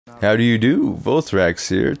How do you do? Volthrax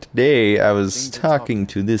here. Today I was talking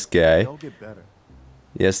to this guy.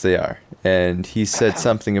 Yes, they are. And he said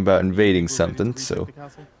something about invading something, so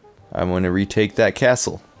I want to retake that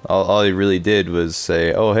castle. All he really did was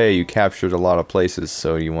say, oh hey, you captured a lot of places,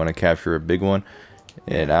 so you want to capture a big one?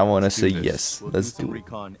 And I want to say yes. Let's do it.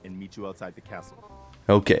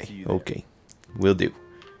 Okay, okay. Will do.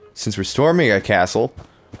 Since we're storming a castle,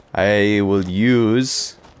 I will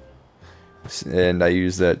use, and I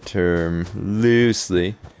use that term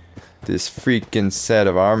loosely, this freaking set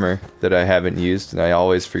of armor that I haven't used and I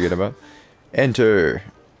always forget about. Enter!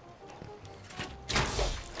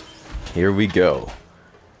 Here we go.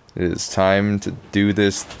 It is time to do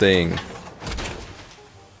this thing.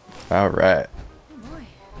 Alright.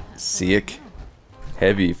 Sick.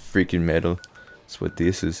 Heavy freaking metal. That's what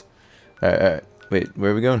this is. Alright. Wait,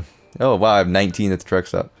 where are we going? Oh wow, I have 19 at the truck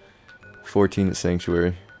stop. 14 at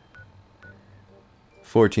Sanctuary.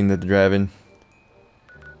 14 at the drive-in.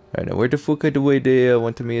 Alright, now where the fuck are the way they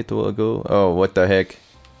wanted me to go? Oh, what the heck?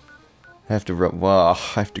 I have to run. Wow, I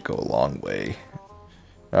have to go a long way.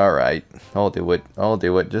 Alright, I'll do it. I'll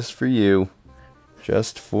do it just for you.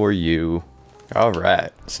 Just for you.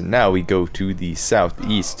 Alright, so now we go to the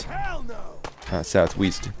southeast.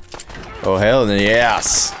 Southwest. Oh hell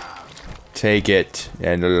yes! Take it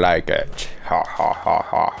and like it. Ha ha ha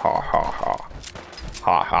ha ha ha ha.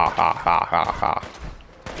 Ha ha ha ha ha ha.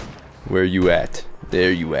 Where you at?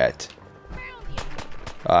 There you at.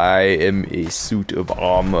 I am a suit of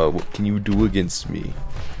armor. What can you do against me?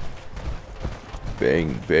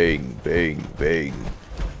 Bang, bang, bang, bang.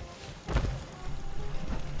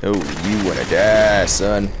 Oh, you wanna die,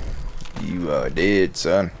 son. You are dead,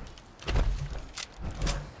 son.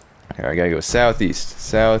 I gotta go southeast.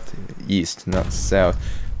 Southeast, not south.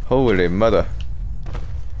 Holy mother.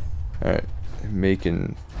 Alright.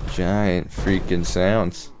 Making giant freaking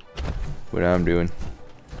sounds. What I'm doing.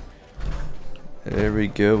 There we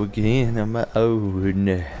go again on my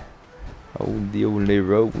own. On the only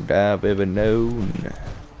road I've ever known.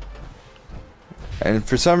 And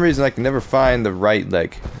for some reason I can never find the right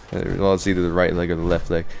leg. Well, it's either the right leg or the left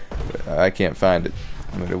leg. But I can't find it,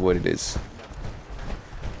 no matter what it is.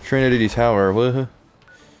 Trinity Tower, woohoo.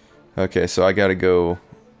 Okay, so I gotta go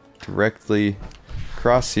directly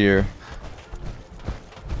across here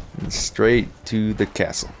and straight to the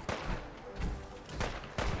castle.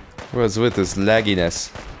 What's with this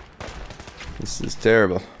lagginess? This is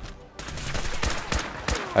terrible.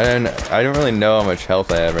 I don't really know how much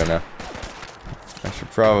health I have right now. I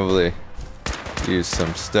should probably use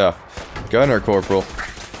some stuff. Gunner Corporal.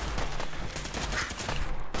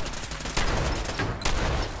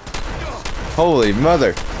 Holy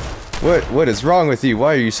mother! What is wrong with you?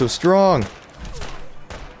 Why are you so strong?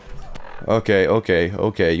 Okay, okay,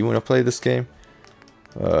 okay. You wanna play this game?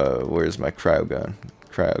 Where's my cryo gun?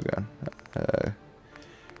 Cryo gun.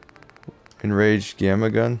 Enraged gamma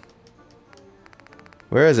gun?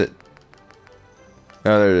 Where is it?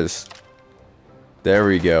 Oh, there it is. There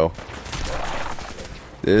we go.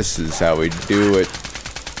 This is how we do it.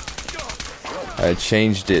 I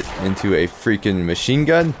changed it into a freaking machine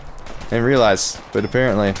gun and realized, but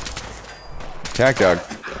apparently, attack dog.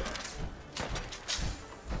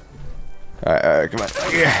 Alright, come on.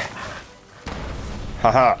 Yeah.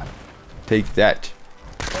 Haha. Take that.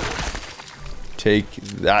 Take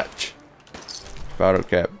that. Bottle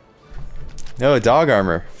cap. No, dog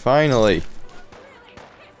armor. Finally.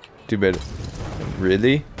 Too bad.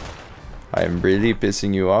 Really? I am really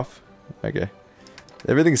pissing you off? Okay.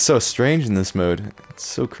 Everything's so strange in this mode. It's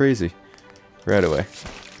so crazy. Right away.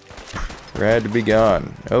 Rad to be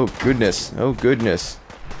gone. Oh goodness. Oh goodness.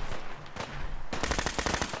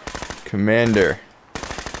 Commander.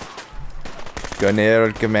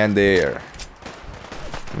 Gunner Commander.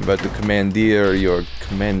 I'm about to commandeer your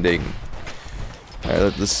commanding. Alright,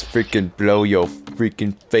 let this freaking blow your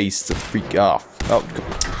freaking face the freak off. Oh,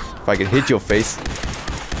 if I can hit your face.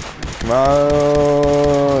 Come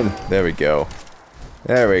on. There we go.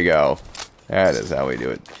 There we go. That is how we do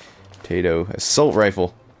it. Potato assault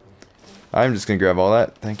rifle. I'm just gonna grab all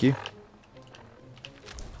that. Thank you.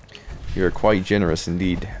 You are quite generous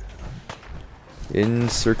indeed.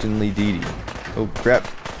 Certainly deedy. Oh crap.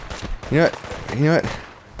 You know what? You know what?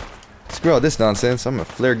 Screw all this nonsense. I'm gonna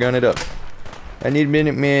flare gun it up. I need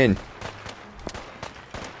Minutemen.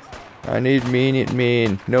 I need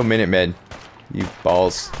Minutemen. No Minutemen. You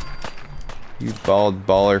balls. You bald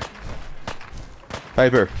baller.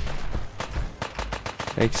 Piper.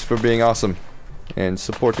 Thanks for being awesome. And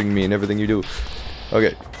supporting me in everything you do.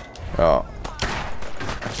 Okay. Oh.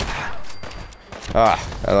 Ah,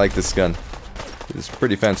 I like this gun. It's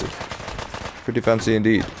pretty fancy. Pretty fancy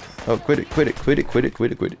indeed. Oh, quit it, quit it, quit it, quit it,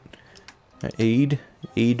 quit it, quit it.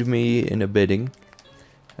 Aid me in abetting.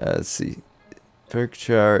 Let's see. Perk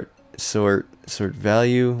chart, sort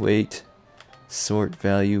value, weight, sort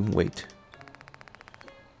value, weight.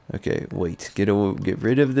 Okay, weight. Get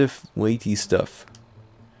rid of the weighty stuff.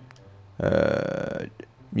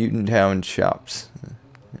 Mutant Hound chops.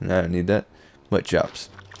 I don't need that. What chops?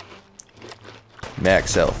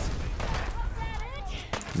 Max health.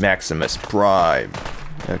 Maximus Prime.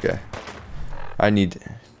 Okay. I need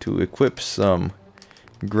to equip some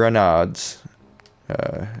grenades.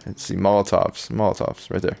 Let's see, Molotovs,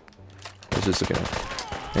 right there. I was just looking at it.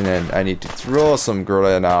 And then I need to throw some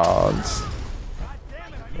grenades.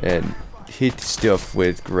 And hit stuff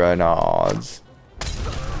with grenades.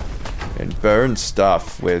 And burn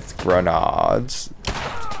stuff with grenades.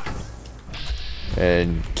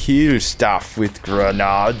 And kill stuff with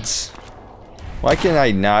grenades. Why can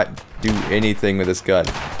I not do anything with this gun?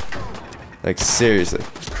 Like, seriously.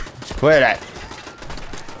 Just quit it!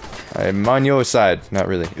 I'm on your side. Not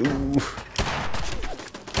really. Ooh.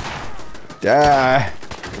 Die!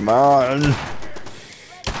 Come on!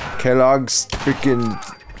 Kellogg's freaking...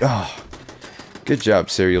 Oh. Good job,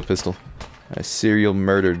 serial pistol. I serial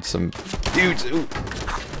murdered some dudes. Ooh.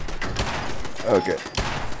 Okay.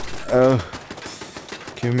 Oh.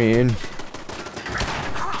 Come in.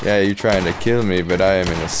 Yeah, you're trying to kill me, but I am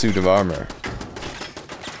in a suit of armor.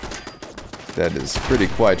 That is pretty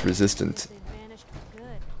quite resistant.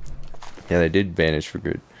 Yeah, they did vanish for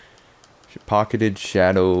good. Pocketed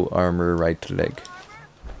shadow armor right leg.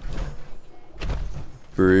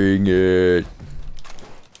 Bring it.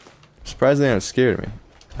 Surprised they aren't scared of me.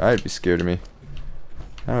 I'd be scared of me.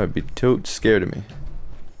 I would be totes scared of me.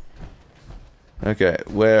 Okay,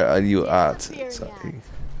 where are you at? Sorry.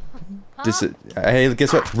 Hey,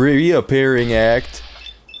 guess what? Reappearing act.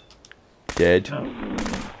 Dead.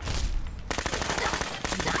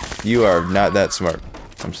 You are not that smart.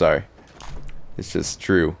 I'm sorry. It's just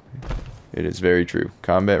true. It is very true.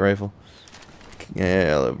 Combat rifle.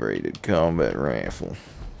 Calibrated combat rifle.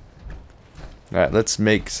 Alright, let's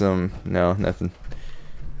make some... No, nothing.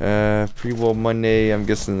 Pre-war Monday, I'm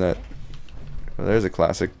guessing that... Well, there's a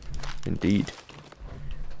classic. Indeed.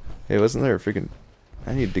 Hey, wasn't there a freaking...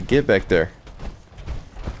 I need to get back there.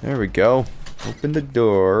 There we go. Open the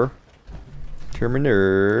door.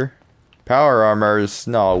 Terminator. Power armors.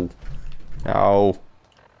 No. No.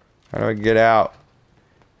 How do I get out?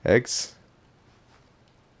 X.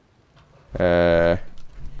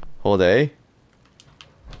 Hold A.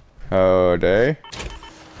 Hold A.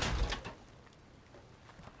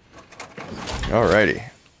 Alrighty.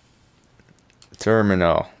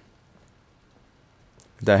 Terminal. What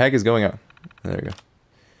the heck is going on? There we go.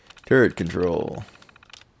 Turret control.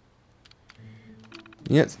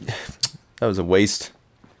 Yes. That was a waste.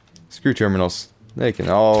 Screw terminals. They can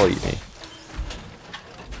all eat me.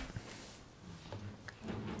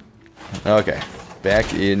 Okay.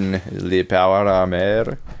 Back in the power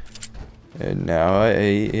armor. And now I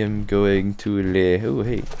am going to lay... Oh,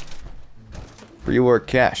 hey. Pre-war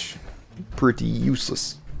cash. Pretty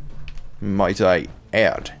useless. Might I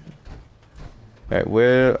add. Alright,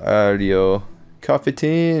 where are you? Coffee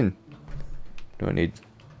tin. Do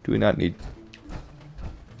we not need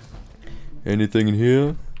anything in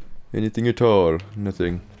here? Anything at all?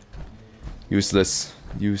 Nothing. Useless.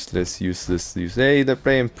 Hey, they're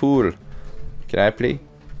playing pool. Can I play?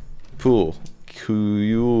 Pool.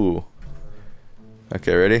 Cool.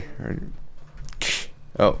 Okay, ready?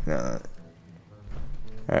 Oh, no.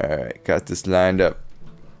 Alright, got this lined up.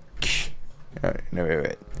 Alright, no,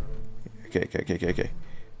 wait. Okay. Okay.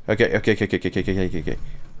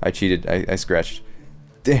 I cheated. I scratched.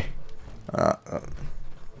 Come on.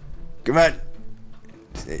 Come.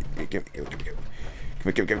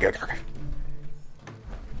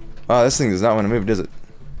 Oh, this thing does not want to move, does it?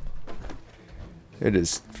 It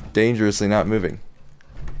is dangerously not moving.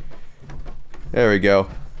 There we go.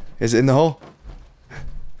 Is it in the hole?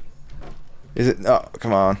 Is it? Oh,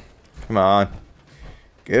 come on.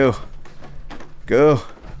 Go.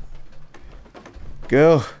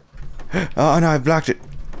 Oh no, I blocked it.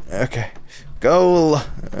 Okay. Goal.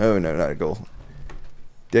 Oh no, not a goal.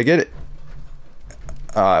 Did I get it?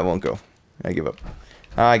 Oh, I won't go. I give up.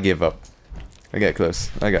 I got close.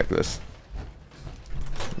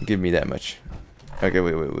 Give me that much. Okay,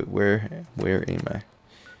 wait. Where am I?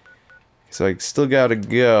 So I still gotta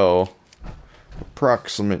go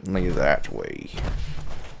approximately that way.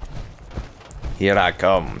 Here I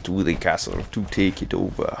come to the castle to take it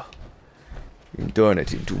over and turn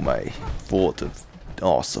it into my fort of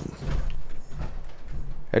awesome.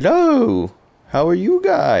 Hello! How are you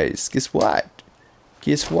guys? Guess what?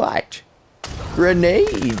 Guess what?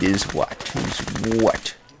 Grenade is what? Is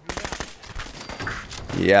what?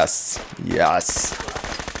 Yes. Yes.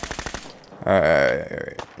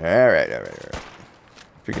 Alright.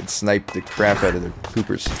 Freaking snipe the crap out of their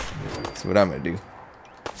poopers. That's what I'm gonna do.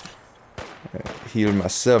 Heal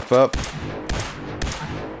myself up.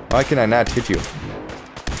 Why can I not hit you?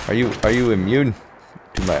 Are you immune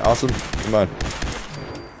to my awesome? Come on.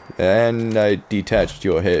 And I detached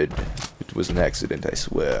your head. It was an accident, I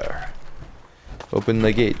swear. Open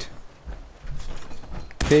the gate.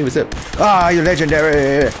 Hey, what's up? Ah, you're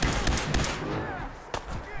legendary!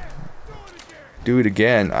 Do it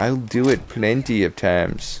again. I'll do it plenty of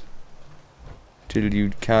times. Till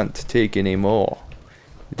you can't take any more.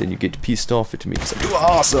 Then you get pissed off at me because I'm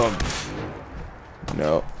awesome!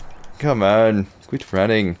 No. Come on. Quit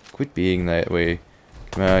running. Quit being that way.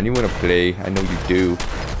 Come on, you want to play. I know you do.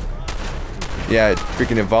 Yeah, it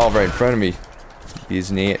freaking evolved right in front of me.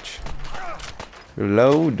 Biznatch.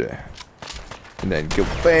 Reload. And then go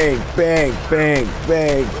bang, bang, bang,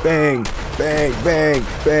 bang, bang, bang, bang,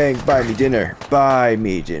 bang. Buy me dinner. Buy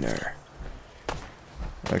me dinner.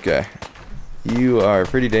 Okay. You are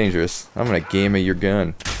pretty dangerous. I'm gonna game at your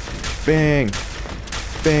gun. Bang.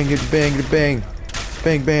 Bang it, bang it, bang.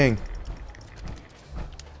 Bang, bang.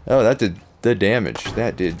 Oh, that did the damage.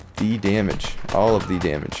 That did the damage. All of the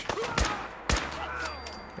damage.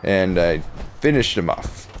 And I finished him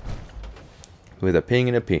off. With a ping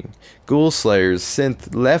and a ping. Ghoul Slayer's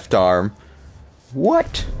synth left arm.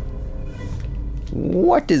 What?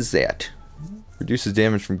 What is that? Reduces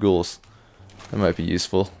damage from ghouls. That might be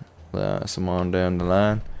useful. Some on down the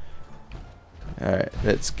line. Alright,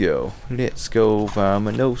 let's go. Let's go,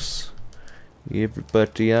 vamonos.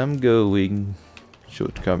 Everybody, I'm going.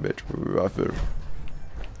 Short combat rifle.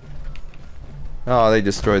 Oh, they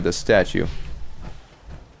destroyed the statue.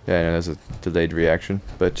 Yeah, I know that's a delayed reaction,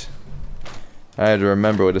 but I had to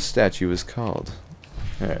remember what a statue was called.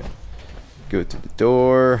 Alright. Go to the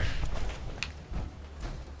door.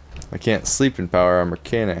 I can't sleep in power armor,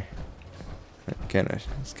 can I?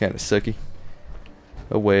 It's kinda sucky.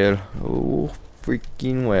 Oh well. Oh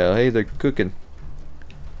freaking well. Hey, they're cooking.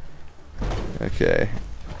 Okay.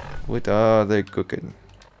 What are they cooking?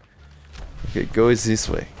 Okay, go this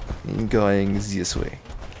way. I'm going this way.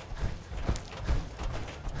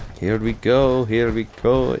 Here we go,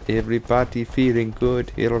 everybody feeling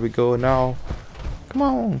good, here we go now. Come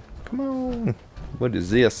on, come on. What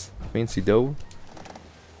is this? Fancy door?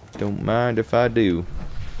 Don't mind if I do.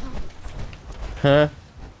 Huh?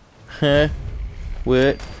 Huh?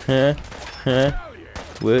 What? Huh? Huh?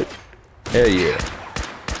 What? Hell yeah.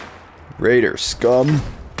 Raider scum.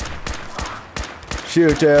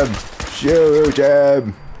 Shoot him! Shoot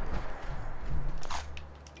him!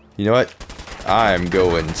 You know what? I'm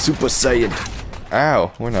going Super Saiyan.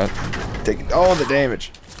 Ow, we're not taking all the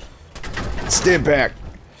damage. Stand back.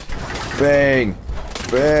 Bang.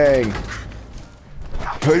 Bang.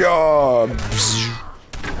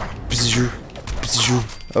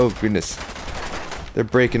 Oh goodness. They're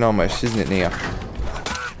breaking all my shiznit now.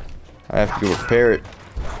 I have to go repair it.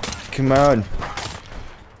 Come on.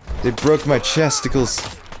 They broke my chesticles.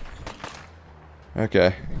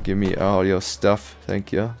 Okay, give me all your stuff.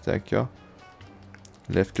 Thank you, thank you.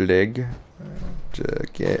 Left leg.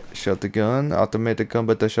 Okay, shotgun. Automated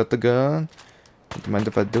combat shotgun. Don't mind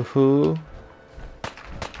if I do.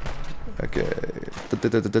 Okay. What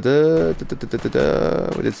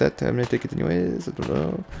is that? I'm gonna take it anyways. I don't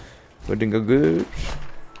know. Wouldn't go good.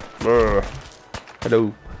 Hello.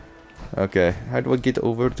 Okay, how do I get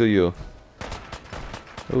over to you?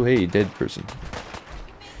 Oh hey, dead person.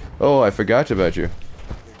 Oh, I forgot about you.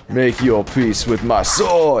 Make your peace with my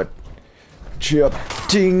sword. Chop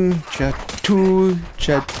ting, chat two,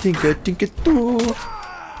 chat tinka tinka two.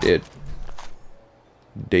 Dead.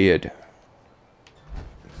 Dead.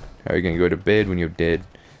 How are you gonna go to bed when you're dead?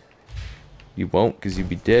 You won't, because you'd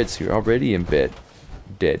be dead, so you're already in bed.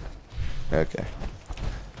 Dead. Okay.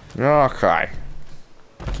 Okay.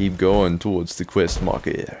 Keep going towards the quest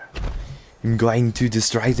marker. I'm going to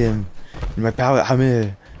destroy them in my power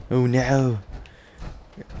hammer. Oh no.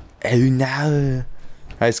 Oh no.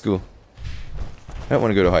 High school. I don't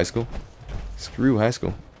want to go to high school. Screw high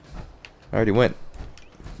school. I already went.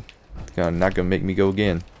 Not gonna make me go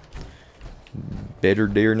again. Better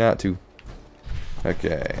dare not to.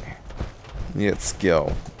 Okay. Let's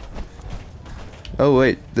go. Oh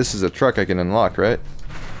wait, this is a truck I can unlock, right?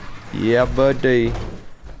 Yeah, buddy.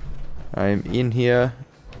 I'm in here,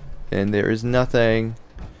 and there is nothing.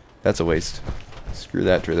 That's a waste. Screw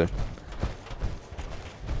that trailer.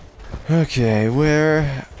 Okay,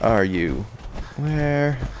 where are you?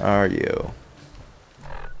 Where are you?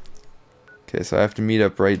 Okay, so I have to meet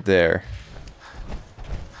up right there.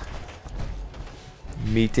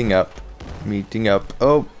 Meeting up. Meeting up.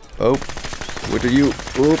 Oh, oh. What are you?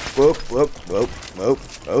 Oh, oh, oh, oh, oh, oh,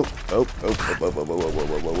 oh, oh, whoa, whoa, whoa, whoa,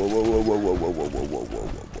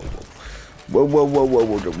 whoa.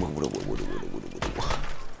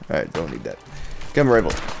 Alright, don't need that. Gamma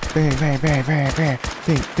rifle. Bang, bang, bang, bang, bang.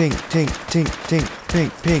 Ping, ping, ting, ting, ting,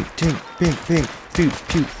 ping, ping, ting, ping, ping. Pew,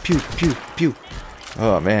 pew, pew, pew, pew.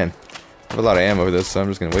 Oh, man. I have a lot of ammo for this, so I'm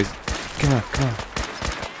just gonna waste. Come on, come on.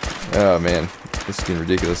 Oh, man. This is getting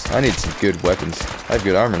ridiculous. I need some good weapons. I have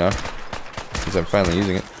good armor now. Since I'm finally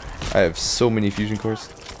using it. I have so many fusion cores.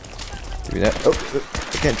 Give me that. Oh,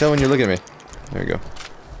 I can't tell when you're looking at me. There we go.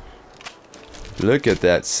 Look at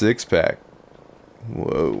that six-pack.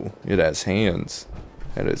 Whoa. It has hands.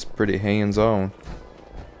 That is pretty hands-on.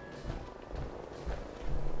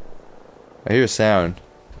 I hear a sound.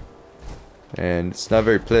 And it's not a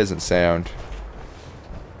very pleasant sound.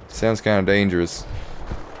 It sounds kind of dangerous.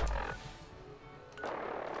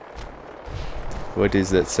 What is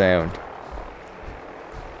that sound?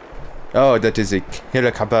 Oh, that is a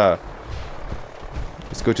helicopter.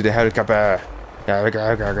 Let's go to the helicopter.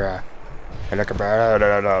 Helicopter.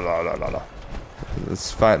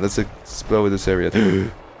 Let's find. Let's explore this area.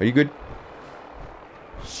 Are you good?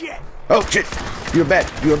 Shit! Oh shit! You're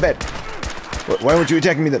bad. You're bad. Why weren't you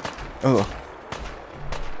attacking me then? Oh.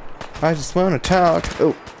 I just want to talk.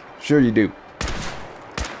 Oh, sure you do.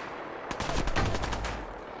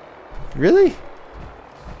 Really?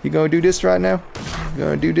 You gonna do this right now? You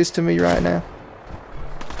gonna do this to me right now?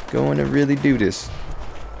 Going to really do this?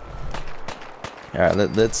 All right,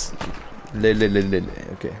 let's.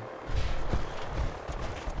 Okay.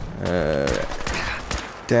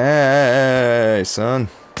 Die, son.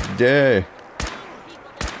 Die.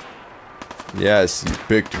 Yes, you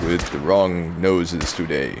picked with the wrong noses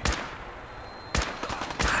today.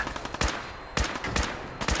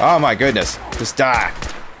 Oh my goodness. Just die.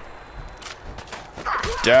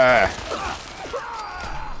 Die.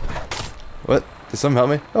 What? Did someone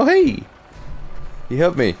help me? Oh, hey! He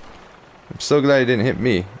helped me. I'm so glad he didn't hit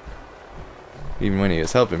me. Even when he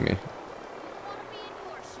was helping me.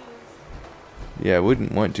 Yeah, I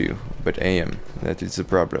wouldn't want to, but I am. That is the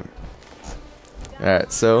problem.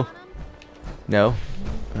 Alright, so... No.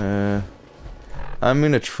 I'm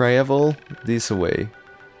gonna travel this way.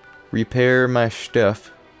 Repair my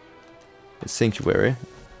stuff. The sanctuary.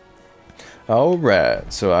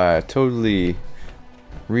 Alright, so I totally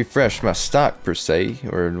refreshed my stock per se,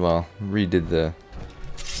 or well, redid the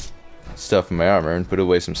stuff in my armor and put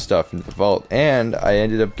away some stuff in the vault, and I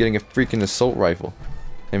ended up getting a freaking assault rifle.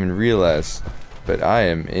 I didn't even realize, but I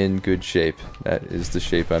am in good shape. That is the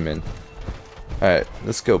shape I'm in. Alright,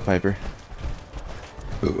 let's go, Piper.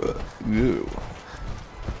 Ooh.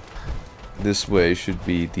 This way should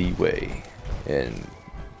be the way, and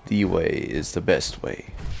the way is the best way.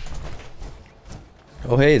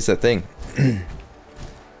 Oh hey, it's that thing. I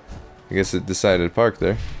guess it decided to park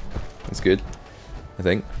there. That's good, I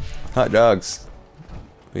think. Hot dogs.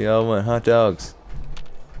 We all want hot dogs.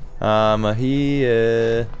 I'm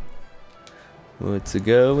here. What's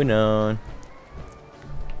going on?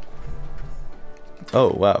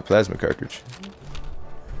 Oh wow, plasma cartridge.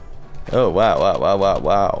 Oh wow, wow, wow, wow,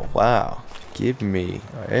 wow, wow. Give me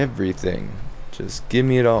everything. Just give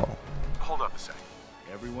me it all. Hold up a sec.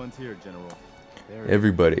 Everyone's here, General.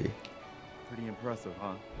 Everybody. Pretty impressive,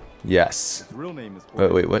 huh? Yes. Its real name is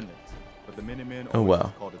Wait, wait, what? But the Minutemen Oh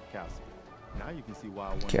wow. called it the castle. Now you can see why I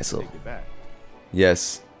wanted Castle. to take it back.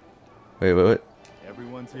 Yes. Wait, wait, what?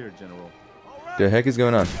 Everyone's here, General. The heck is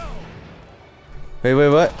going on? Wait, wait,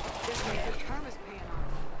 what?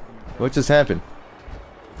 What just happened?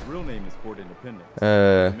 Its real name is Fort Independence.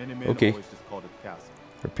 The Minutemen Okay. always just called it the castle.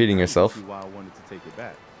 Repeating Now you can yourself. see why I wanted to take it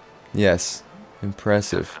back. Yes.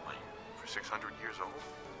 Impressive. Definitely. For 600 years old,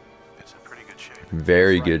 it's in pretty good shape.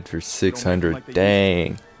 Very That's right. good for Don't make 600. like they used to.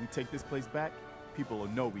 Dang. We take this place back, people will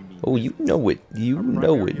know we mean Oh, you business. know it. You Our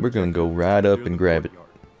know primary it. We're gonna go objective is right to up clear and the grab it. courtyard.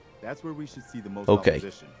 That's where we should see the most Okay.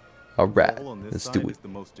 opposition. Alright. The wall on this Let's side do is it. the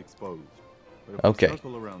most exposed. But if Okay. we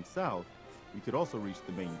circle around south, we could also reach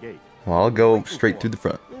the main gate. Well, I'll go straight through the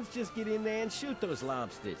front. Let's just get in there and shoot those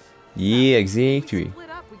lobsters. Yeah, exactly. Split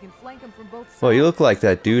up, we can flank them from both sides. Well, you look like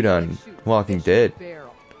that dude on Walking Dead.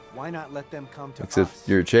 Barrel. Why not let them come to Except us?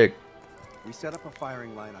 you're a chick. We set up a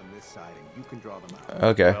firing line on this side, and you can draw them out.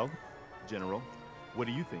 Okay. Well, General, what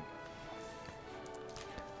do you think?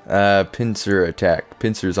 Pincer attack.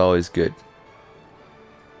 Pincer's always good.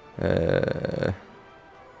 Let's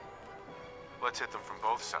hit them from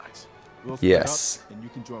both sides. We'll split Yes. up, and you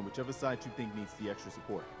can join whichever side you think needs the extra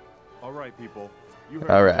support. All right, people. You heard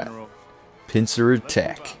All me, right. General. Pincer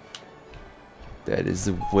attack. That is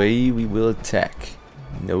the way we will attack.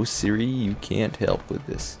 No, Siri, you can't help with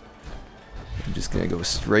this. I'm just gonna go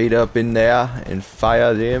straight up in there and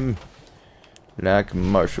fire them like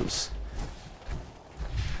marshals.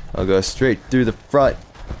 I'll go straight through the front.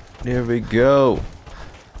 There we go.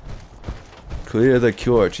 Clear the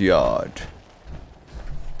courtyard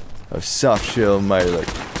of Softshell Miley.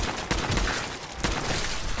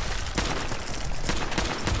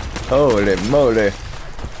 Holy moly.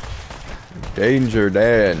 Danger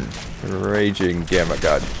Dan. Raging Gamma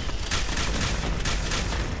God.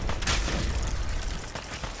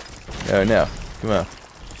 Oh no. Come on.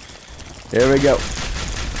 There we go.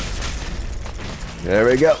 There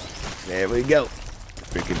we go. There we go.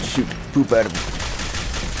 Freaking shoot poop out of him.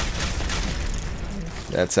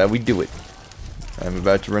 That's how we do it. I'm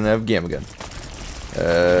about to run out of Gamma Gun.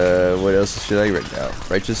 What else should I write now?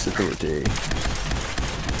 Righteous Authority.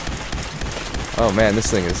 Oh man, this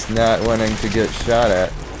thing is not wanting to get shot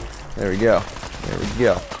at. There we go. There we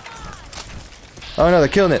go. Oh no, they're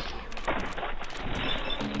killing it.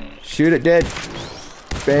 Shoot it dead.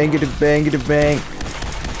 Bang it, bang it, bang.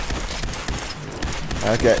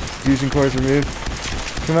 Okay, fusion cores removed.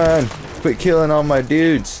 Come on, quit killing all my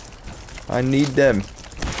dudes. I need them.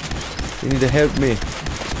 You need to help me.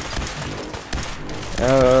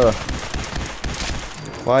 Oh.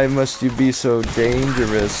 Why must you be so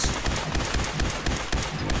dangerous?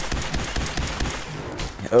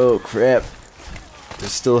 Oh crap.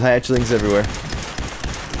 There's still hatchlings everywhere.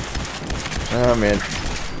 Oh man.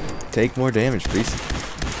 Take more damage, please.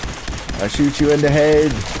 I'll shoot you in the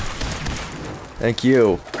head. Thank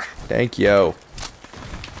you. Thank you.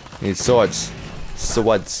 Need swords.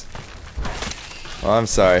 Swords. Oh, I'm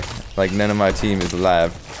sorry. Like, none of my team is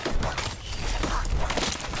alive.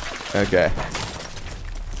 Okay.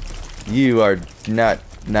 You are not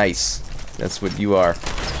nice. That's what you are.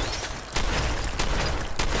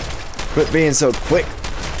 Quit being so quick.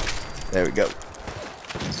 There we go.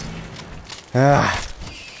 Ah.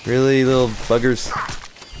 Really, little buggers?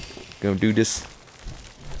 Gonna do this.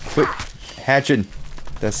 Quit hatching.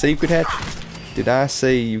 Did I say you could hatch? Did I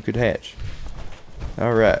say you could hatch?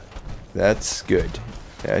 Alright. That's good.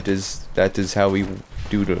 That is how we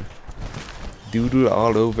doodle. Doodle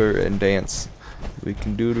all over and dance. We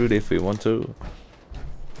can doodle if we want to.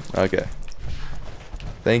 Okay.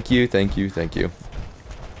 Thank you, thank you, thank you.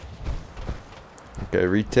 Okay,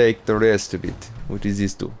 retake the rest of it. What does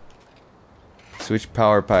this do? Switch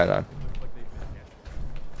power pylon.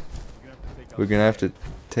 We're gonna have to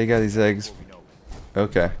take out these eggs.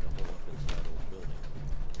 Okay.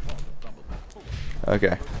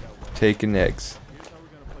 Okay. Taking eggs.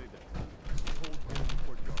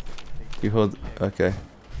 You hold. Okay.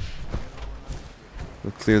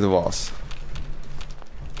 We'll clear the walls.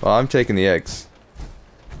 Well, I'm taking the eggs.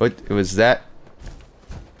 What was that?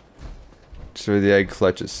 Destroy the egg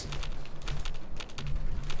clutches.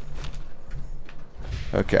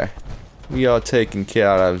 Okay. We are taking care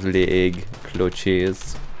of the egg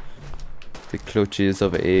clutches. The clutches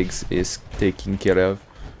of eggs is taken care of.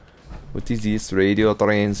 What is this? Radio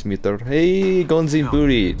transmitter. Hey, guns and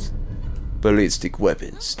bullets. Ballistic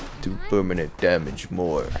weapons. Do permanent damage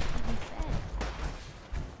more.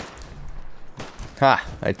 Ha!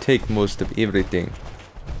 I take most of everything.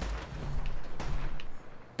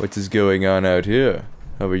 What is going on out here?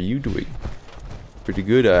 How are you doing? Pretty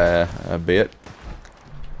good, I bet.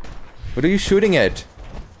 What are you shooting at?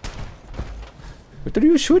 What are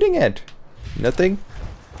you shooting at? Nothing?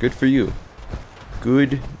 Good for you.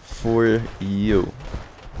 Good for you.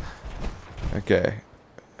 Okay.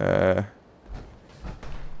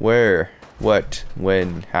 Where? What?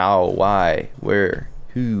 When? How? Why? Where?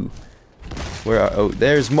 Who? Where are... Oh,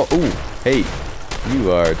 there's more... Ooh! Hey!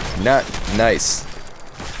 You are not nice.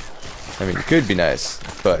 I mean, you could be nice,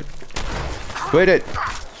 but... Quit it!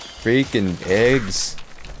 Freaking eggs.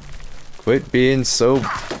 Quit being so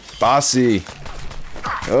bossy.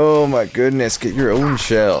 Oh my goodness, get your own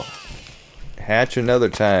shell. Hatch another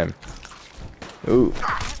time. Ooh.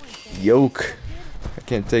 Yoke. I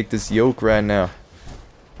can't take this yoke right now.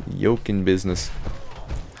 Yoking business.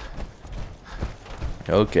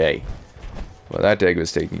 Okay. Well, that egg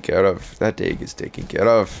was taken care of. That egg is taken care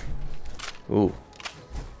of. Ooh.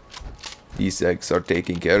 These eggs are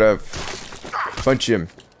taken care of. Punch him.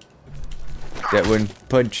 That one,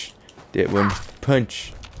 punch. That one,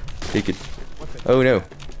 punch. Take it. Oh no.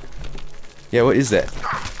 Yeah, what is that?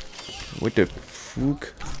 What the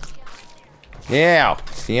fuck? Yeah!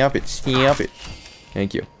 Stamp it, stamp it.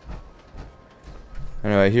 Thank you. I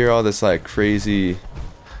know, I hear all this like crazy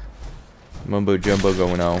mumbo jumbo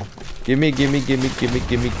going on. Gimme, gimme, gimme, gimme,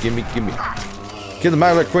 gimme, gimme, gimme. Kill the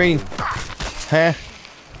Mirelurk Queen. Huh?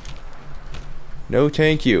 No,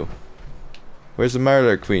 thank you. Where's the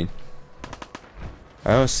Mirelurk Queen?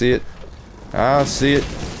 I don't see it. I don't see it.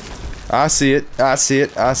 I see it. I see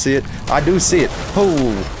it. I see it. I do see it.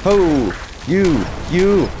 Ho! Ho!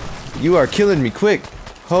 You are killing me quick.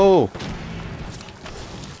 Ho!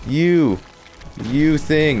 You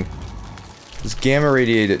thing. Just gamma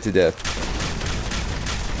radiate it to death.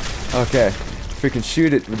 Okay. Freaking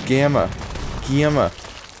shoot it with gamma. Gamma.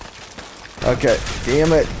 Okay.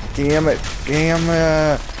 Damn it. Damn it.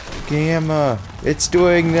 Gamma. Gamma. It's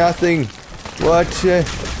doing nothing. What?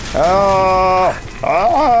 Oh!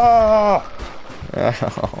 Oh!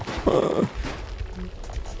 Oh.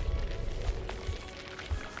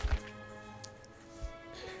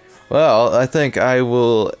 Well, I think I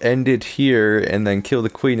will end it here and then kill the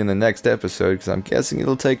queen in the next episode, because I'm guessing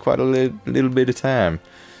it'll take quite a little bit of time.